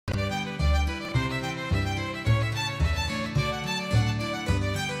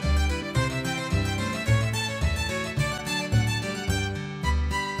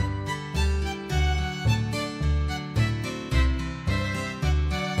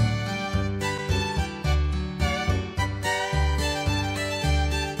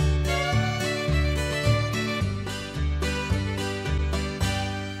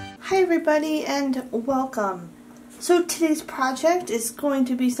everybody and welcome. So today's project is going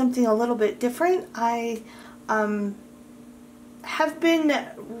to be something a little bit different. I have been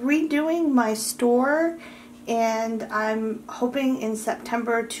redoing my store, and I'm hoping in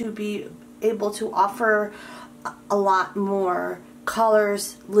September to be able to offer a lot more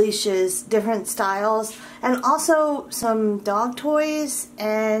colors, leashes, different styles, and also some dog toys,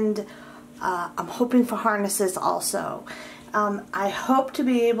 and I'm hoping for harnesses also. I hope to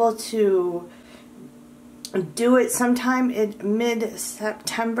be able to do it sometime in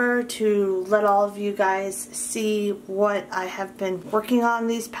mid-September to let all of you guys see what I have been working on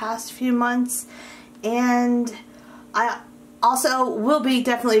these past few months. And I also will be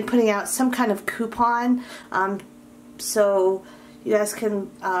definitely putting out some kind of coupon, so you guys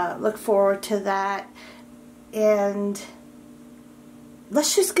can look forward to that. And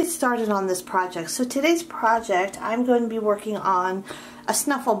let's just get started on this project. So today's project, I'm going to be working on a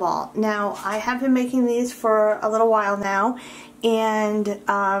Snuffle ball. Now, I have been making these for a little while now, and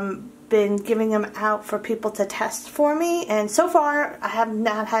been giving them out for people to test for me, and so far I have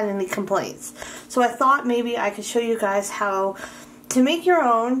not had any complaints. So I thought maybe I could show you guys how to make your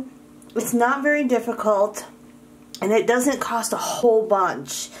own. It's not very difficult, and it doesn't cost a whole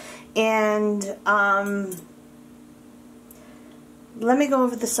bunch. And let me go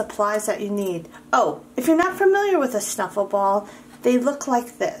over the supplies that you need. Oh, if you're not familiar with a Snuffle ball, they look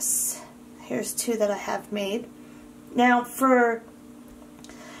like this. Here's two that I have made. Now for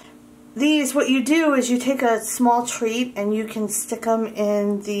these, what you do is you take a small treat and you can stick them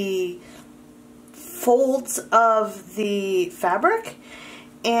in the folds of the fabric,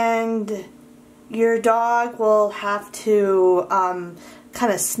 and your dog will have to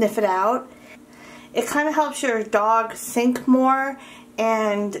kind of sniff it out. It kind of helps your dog think more,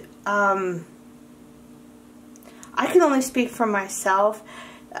 and I can only speak for myself.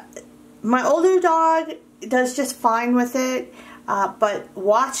 My older dog does just fine with it, but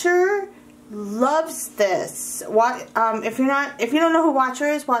Watcher loves this. If you don't know who Watcher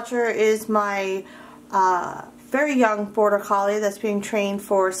is my very young border collie that's being trained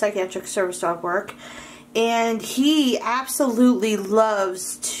for psychiatric service dog work. And he absolutely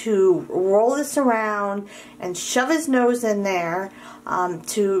loves to roll this around and shove his nose in there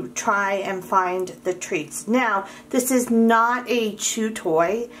to try and find the treats. Now, this is not a chew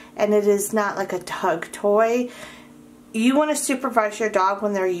toy, and it is not like a tug toy. You want to supervise your dog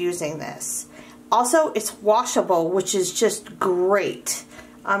when they're using this. Also, it's washable, which is just great.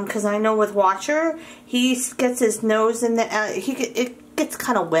 Because I know with Watcher, he gets his nose in the it gets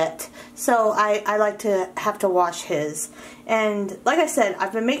kind of wet, so I like to have to wash his. And like I said,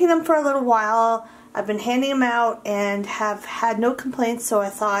 I've been making them for a little while. I've been handing them out and have had no complaints, so I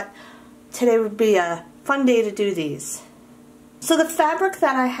thought today would be a fun day to do these. So the fabric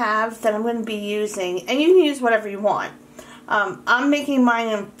that I have that I'm going to be using, and you can use whatever you want. I'm making mine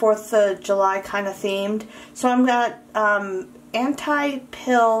in 4th of July kind of themed, so I've got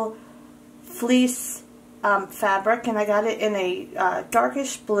anti-pill fleece fabric, and I got it in a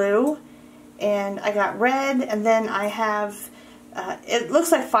darkish blue, and I got red, and then I have it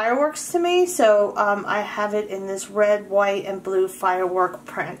looks like fireworks to me, so I have it in this red, white, and blue firework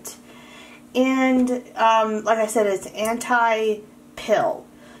print. And like I said, it's anti-pill.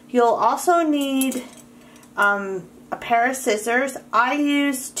 You'll also need a pair of scissors. I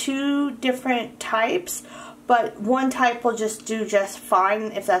use 2 different types, but one type will just do just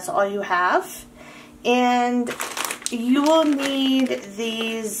fine if that's all you have. And you will need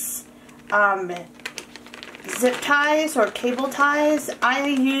these zip ties or cable ties. I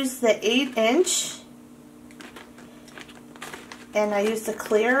use the 8-inch, and I use the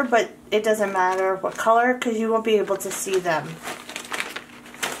clear, but it doesn't matter what color because you won't be able to see them.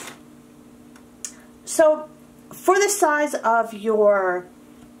 So for the size of your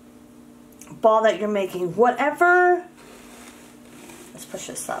ball that you're making, whatever, let's push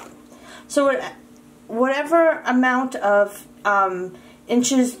this up. So whatever amount of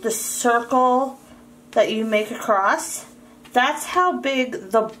inches the circle that you make across, that's how big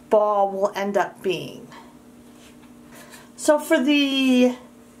the ball will end up being. So for the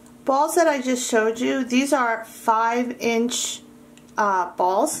balls that I just showed you, these are 5-inch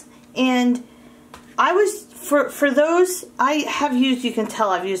balls, and I was for those I have used, you can tell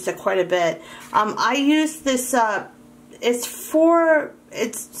I've used it quite a bit. I used this it's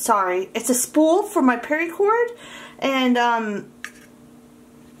a spool for my paracord, and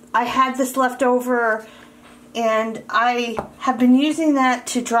I had this left over, and I have been using that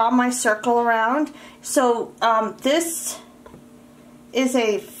to draw my circle around. So this is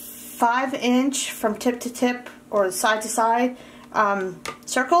a 5-inch from tip to tip or side to side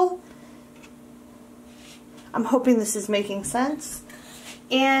circle, I'm hoping this is making sense.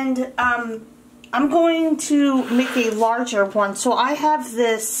 And I'm going to make a larger one. So I have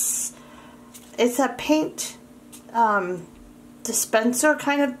this, it's a paint dispenser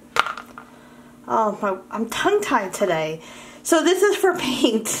kind of. Oh, I'm tongue-tied today. So this is for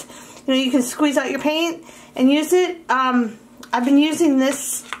paint. You know, you can squeeze out your paint and use it. I've been using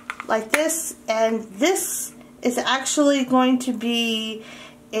this like this, and this is actually going to be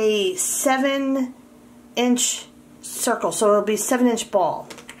a 7-inch circle. So it'll be a 7-inch ball.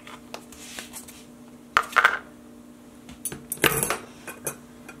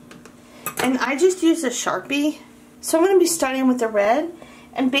 And I just use a Sharpie. So I'm going to be starting with the red.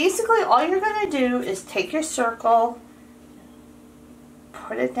 And basically all you're going to do is take your circle,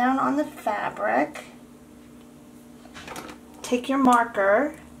 put it down on the fabric, take your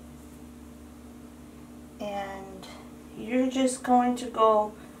marker, and you're just going to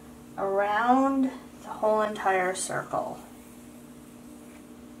go around the whole entire circle.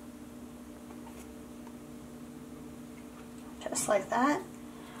 Just like that.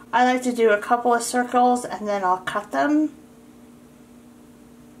 I like to do a couple of circles and then I'll cut them.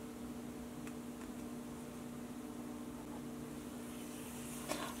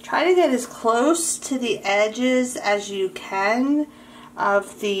 Try to get as close to the edges as you can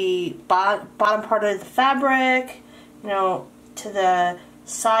of the bottom part of the fabric, you know, to the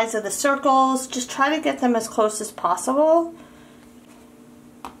sides of the circles. Just try to get them as close as possible.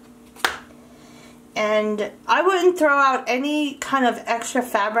 And I wouldn't throw out any kind of extra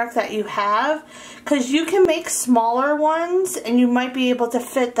fabric that you have, because you can make smaller ones and you might be able to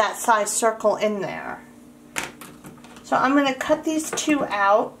fit that size circle in there. So I'm going to cut these two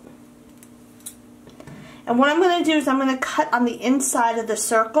out. And what I'm going to do is I'm going to cut on the inside of the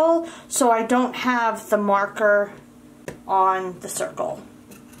circle so I don't have the marker on the circle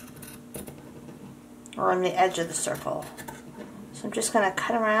or on the edge of the circle. So I'm just going to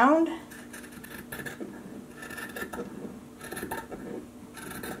cut around.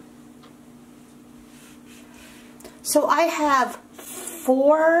 So I have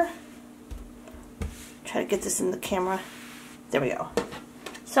try to get this in the camera. There we go.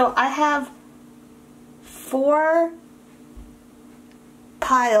 So I have 4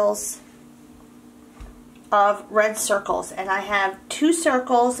 piles of red circles, and I have 2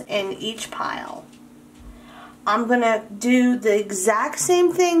 circles in each pile. I'm going to do the exact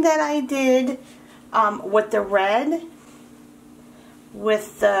same thing that I did with the red,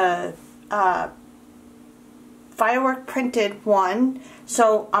 with the firework printed one.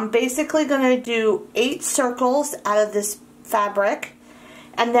 So I'm basically going to do 8 circles out of this fabric,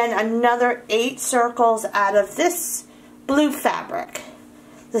 and then another 8 circles out of this blue fabric.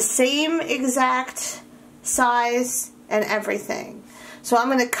 The same exact size and everything. So I'm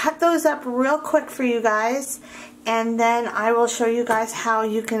going to cut those up real quick for you guys, and then I will show you guys how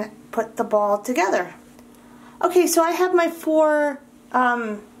you can put the ball together. Okay, so I have my 4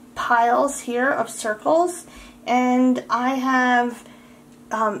 piles here of circles, and I have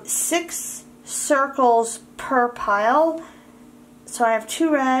 6 circles per pile. So I have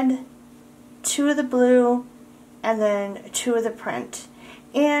 2 red, 2 of the blue, and then 2 of the print.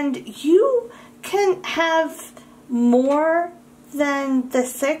 And you can have more than the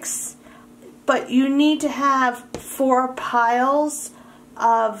 6, but you need to have 4 piles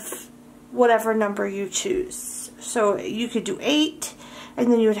of whatever number you choose. So you could do 8,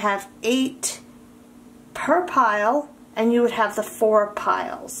 and then you would have 8 per pile, and you would have the 4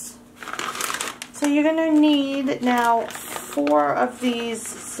 piles. So you're going to need now 4 of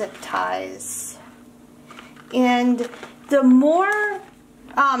these zip ties. And the more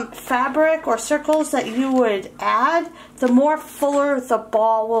fabric or circles that you would add, the more fuller the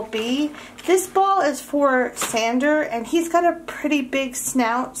ball will be. This ball is for Sander, and he's got a pretty big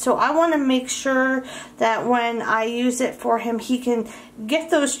snout, so I want to make sure that when I use it for him, he can get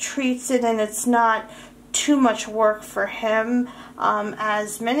those treats in and it's not too much work for him.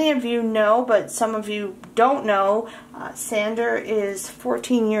 As many of you know, but some of you don't know, Sander is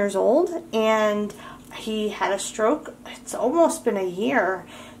 14 years old and he had a stroke. It's almost been a year.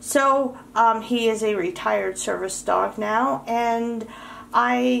 So he is a retired service dog now, and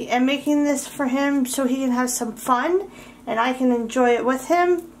I am making this for him so he can have some fun and I can enjoy it with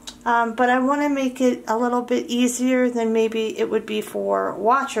him. But I want to make it a little bit easier than maybe it would be for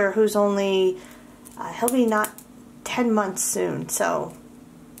Watcher, who's only he'll be not 10 months soon. So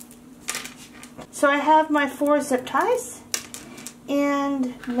I have my 4 zip ties,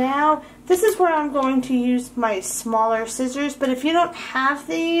 and now this is where I'm going to use my smaller scissors, but if you don't have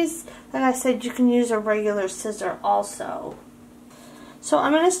these, like I said, you can use a regular scissor also. So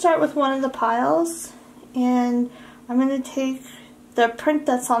I'm going to start with one of the piles, and I'm going to take the print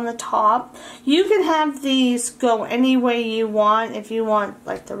that's on the top. You can have these go any way you want. If you want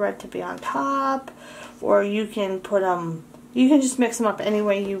like the red to be on top, or you can put them, you can just mix them up any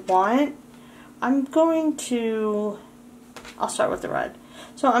way you want. I'll start with the red.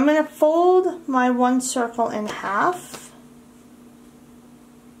 So I'm going to fold my one circle in half.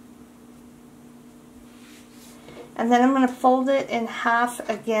 And then I'm going to fold it in half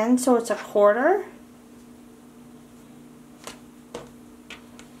again so it's a quarter.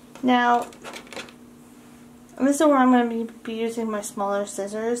 Now, this is where I'm going to be using my smaller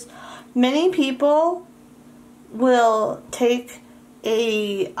scissors. Many people will take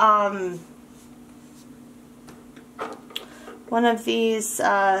a one of these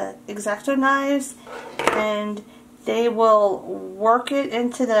X-Acto knives, and they will work it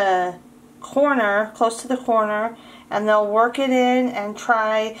into the corner, close to the corner, and they'll work it in and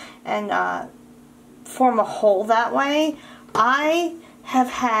try and form a hole that way. I have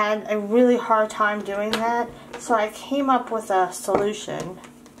had a really hard time doing that, so I came up with a solution.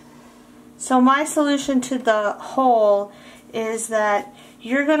 So my solution to the hole is that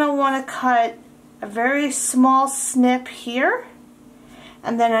you're going to want to cut a very small snip here,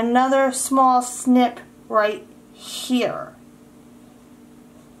 and then another small snip right here.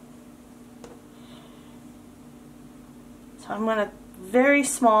 So I'm going to very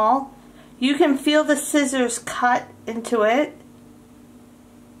small. You can feel the scissors cut into it.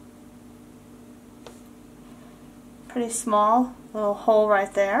 Pretty small little hole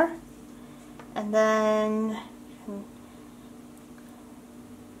right there, and then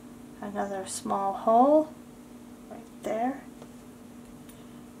another small hole right there.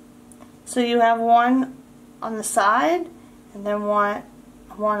 So you have one on the side and then one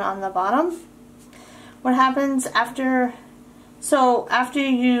on the bottom. What happens after, so after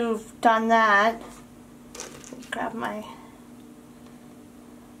you've done that, grab my,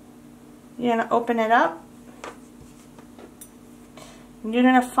 you're going to open it up. And you're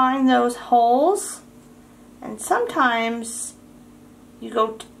going to find those holes, and sometimes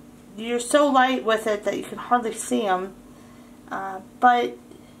you're so light with it that you can hardly see them, but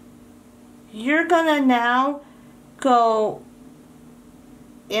you're going to now go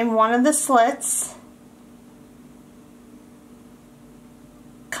in one of the slits,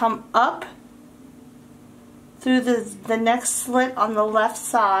 come up through the next slit on the left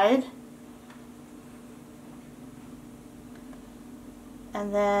side,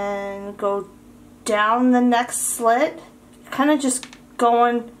 and then go down the next slit, kind of just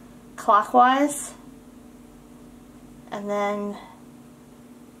going clockwise, and then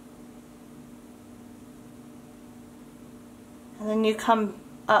you come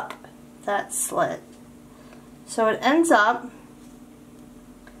up that slit. So it ends up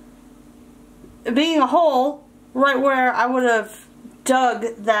being a hole right where I would have dug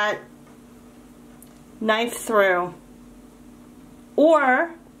that knife through.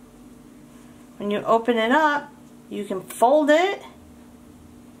 Or, when you open it up, you can fold it.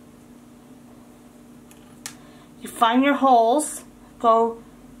 You find your holes, go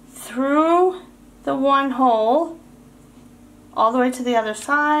through the one hole, all the way to the other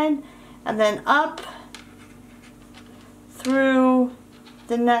side, and then up through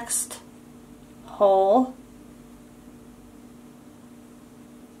the next hole,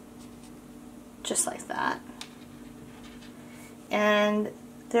 just like that. And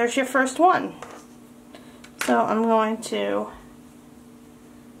there's your first one. So I'm going to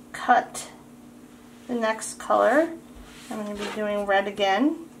cut the next color. I'm going to be doing red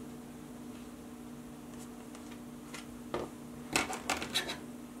again.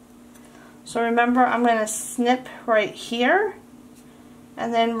 So remember, I'm going to snip right here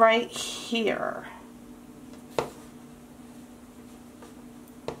and then right here.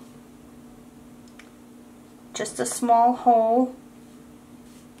 Just a small hole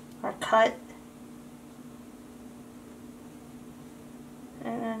or cut,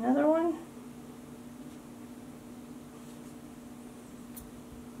 and another one.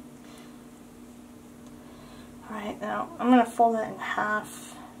 Alright, now I'm going to fold it in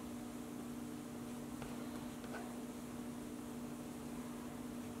half.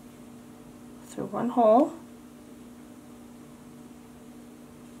 Through one hole.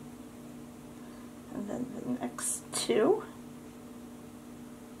 And then the next two.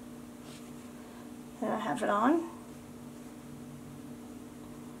 Then I have it on.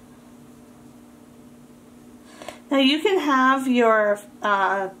 Now you can have your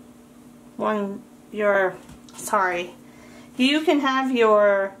you can have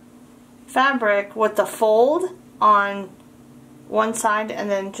your fabric with the fold on one side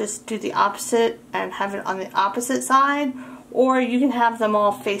and then just do the opposite and have it on the opposite side, or you can have them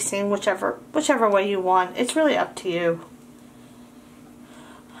all facing whichever way you want. It's really up to you.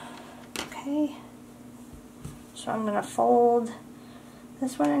 Okay, so I'm going to fold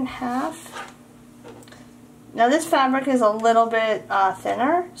this one in half. Now this fabric is a little bit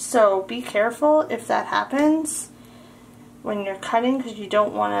thinner, so be careful if that happens when you're cutting, because you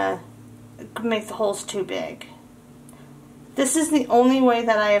don't want to make the holes too big. This is the only way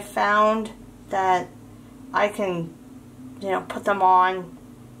that I have found that I can, you know, put them on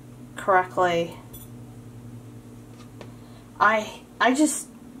correctly. My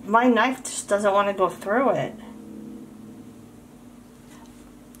knife just doesn't want to go through it.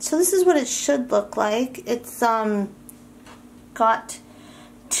 So this is what it should look like. It's got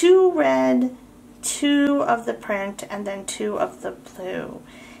 2 red, 2 of the print, and then 2 of the blue.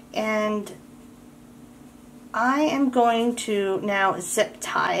 And I am going to now zip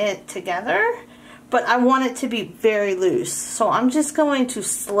tie it together, but I want it to be very loose. So I'm just going to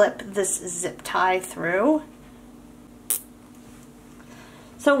slip this zip tie through.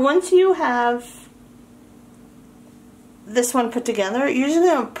 So once you have this one put together, you're just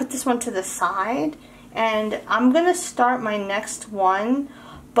going to put this one to the side, and I'm going to start my next one,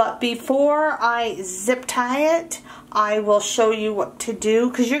 but before I zip tie it, I will show you what to do,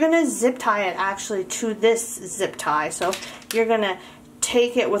 because you're going to zip tie it actually to this zip tie. So you're going to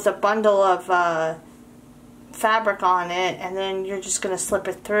take it with a bundle of fabric on it, and then you're just going to slip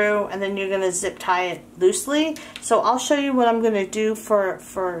it through, and then you're going to zip tie it loosely. So I'll show you what I'm going to do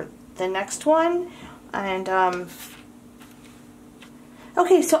for the next one. And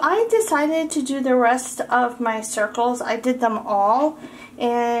okay, so I decided to do the rest of my circles. I did them all,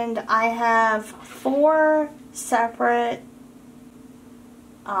 and I have 4 separate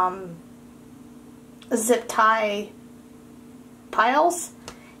zip tie piles.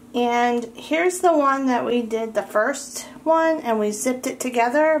 And here's the one that we did the first one, and we zipped it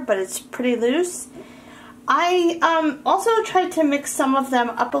together, but it's pretty loose. I also tried to mix some of them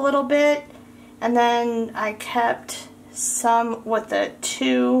up a little bit, and then I kept some with the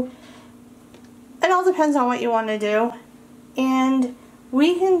 2. It all depends on what you want to do. And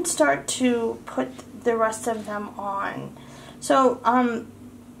we can start to put the rest of them on. So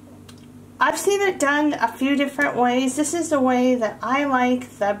I've seen it done a few different ways. This is the way that I like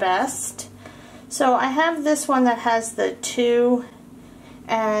the best. So I have this one that has the 2,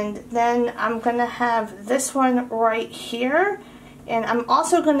 and then I'm going to have this one right here, and I'm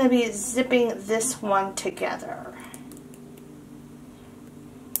also going to be zipping this one together.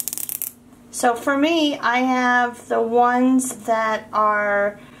 So for me, I have the ones that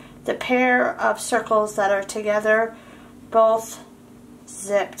are the pair of circles that are together, both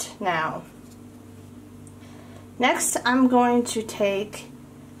zipped now. Next, I'm going to take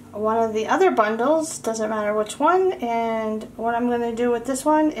one of the other bundles, doesn't matter which one, and what I'm going to do with this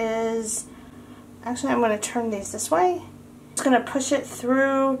one is, actually I'm going to turn these this way. I'm just going to push it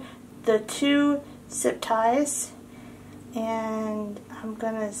through the 2 zip ties, and I'm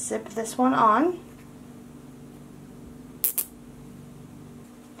going to zip this one on.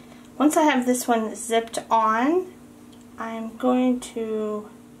 Once I have this one zipped on, I'm going to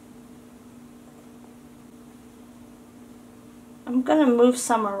move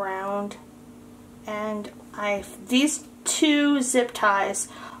some around, and these 2 zip ties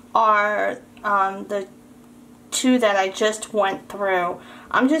are the 2 that I just went through.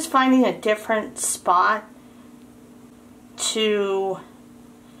 I'm just finding a different spot to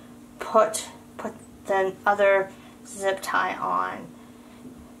put the other zip tie on.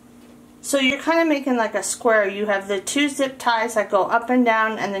 So you're kind of making like a square. You have the 2 zip ties that go up and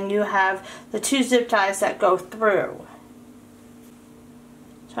down, and then you have the 2 zip ties that go through.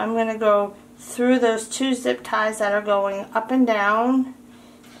 So I'm going to go through those 2 zip ties that are going up and down,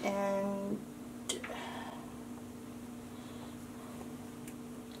 and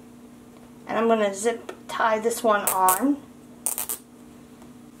I'm going to zip tie this one on.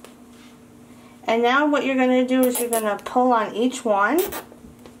 And now what you're going to do is you're going to pull on each one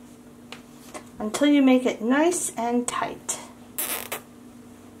until you make it nice and tight.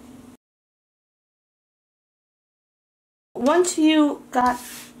 Once you got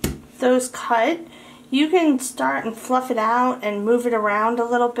those cut, you can start and fluff it out and move it around a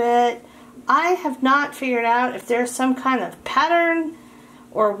little bit. I have not figured out if there's some kind of pattern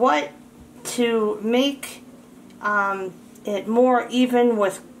or what to make it more even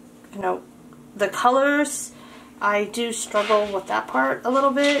with, you know, the colors. I do struggle with that part a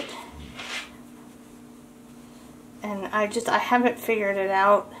little bit, and I haven't figured it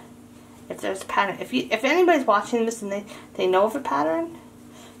out if there's a pattern. If anybody's watching this and they know of a pattern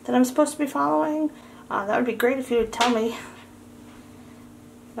that I'm supposed to be following, that would be great if you would tell me.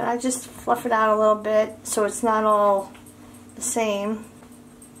 But I just fluff it out a little bit so it's not all the same.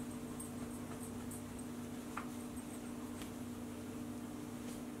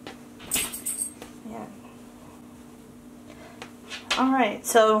 Yeah. Alright,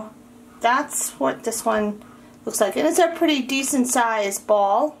 so that's what this one looks like. And it's a pretty decent sized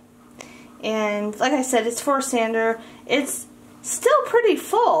ball. And like I said, it's for a sander. It's still pretty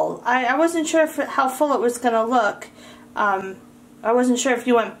full. I wasn't sure how full it was going to look. I wasn't sure if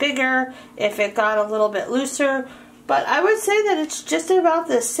you went bigger, if it got a little bit looser. But I would say that it's just about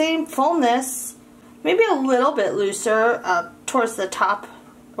the same fullness. Maybe a little bit looser towards the top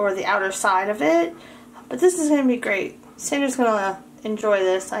or the outer side of it. But this is going to be great. Sander's going to enjoy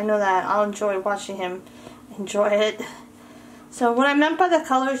this. I know that. I'll enjoy watching him enjoy it. So what I meant by the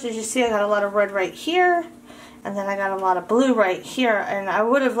colors is, you see I got a lot of red right here, and then I got a lot of blue right here, and I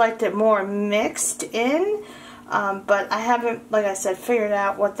would have liked it more mixed in, but I haven't, like I said, figured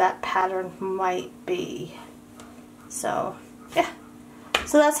out what that pattern might be. So yeah,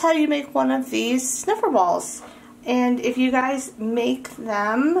 so that's how you make one of these snuffer balls. And if you guys make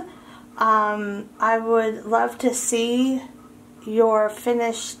them, I would love to see your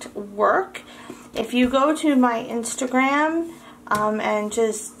finished work. If you go to my Instagram and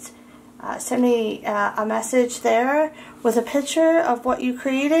just send me a message there with a picture of what you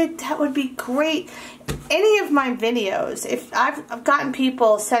created, that would be great. Any of my videos, if I've gotten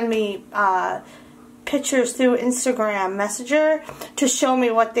people send me pictures through Instagram Messenger to show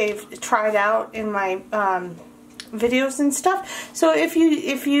me what they've tried out in my videos and stuff. So if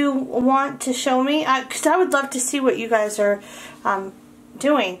you want to show me, because I would love to see what you guys are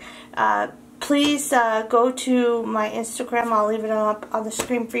doing, please go to my Instagram. I'll leave it up on the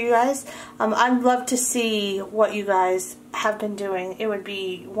screen for you guys. I'd love to see what you guys have been doing. It would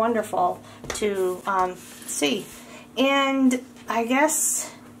be wonderful to see. And I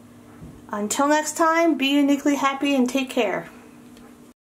guess until next time, be uniquely happy and take care.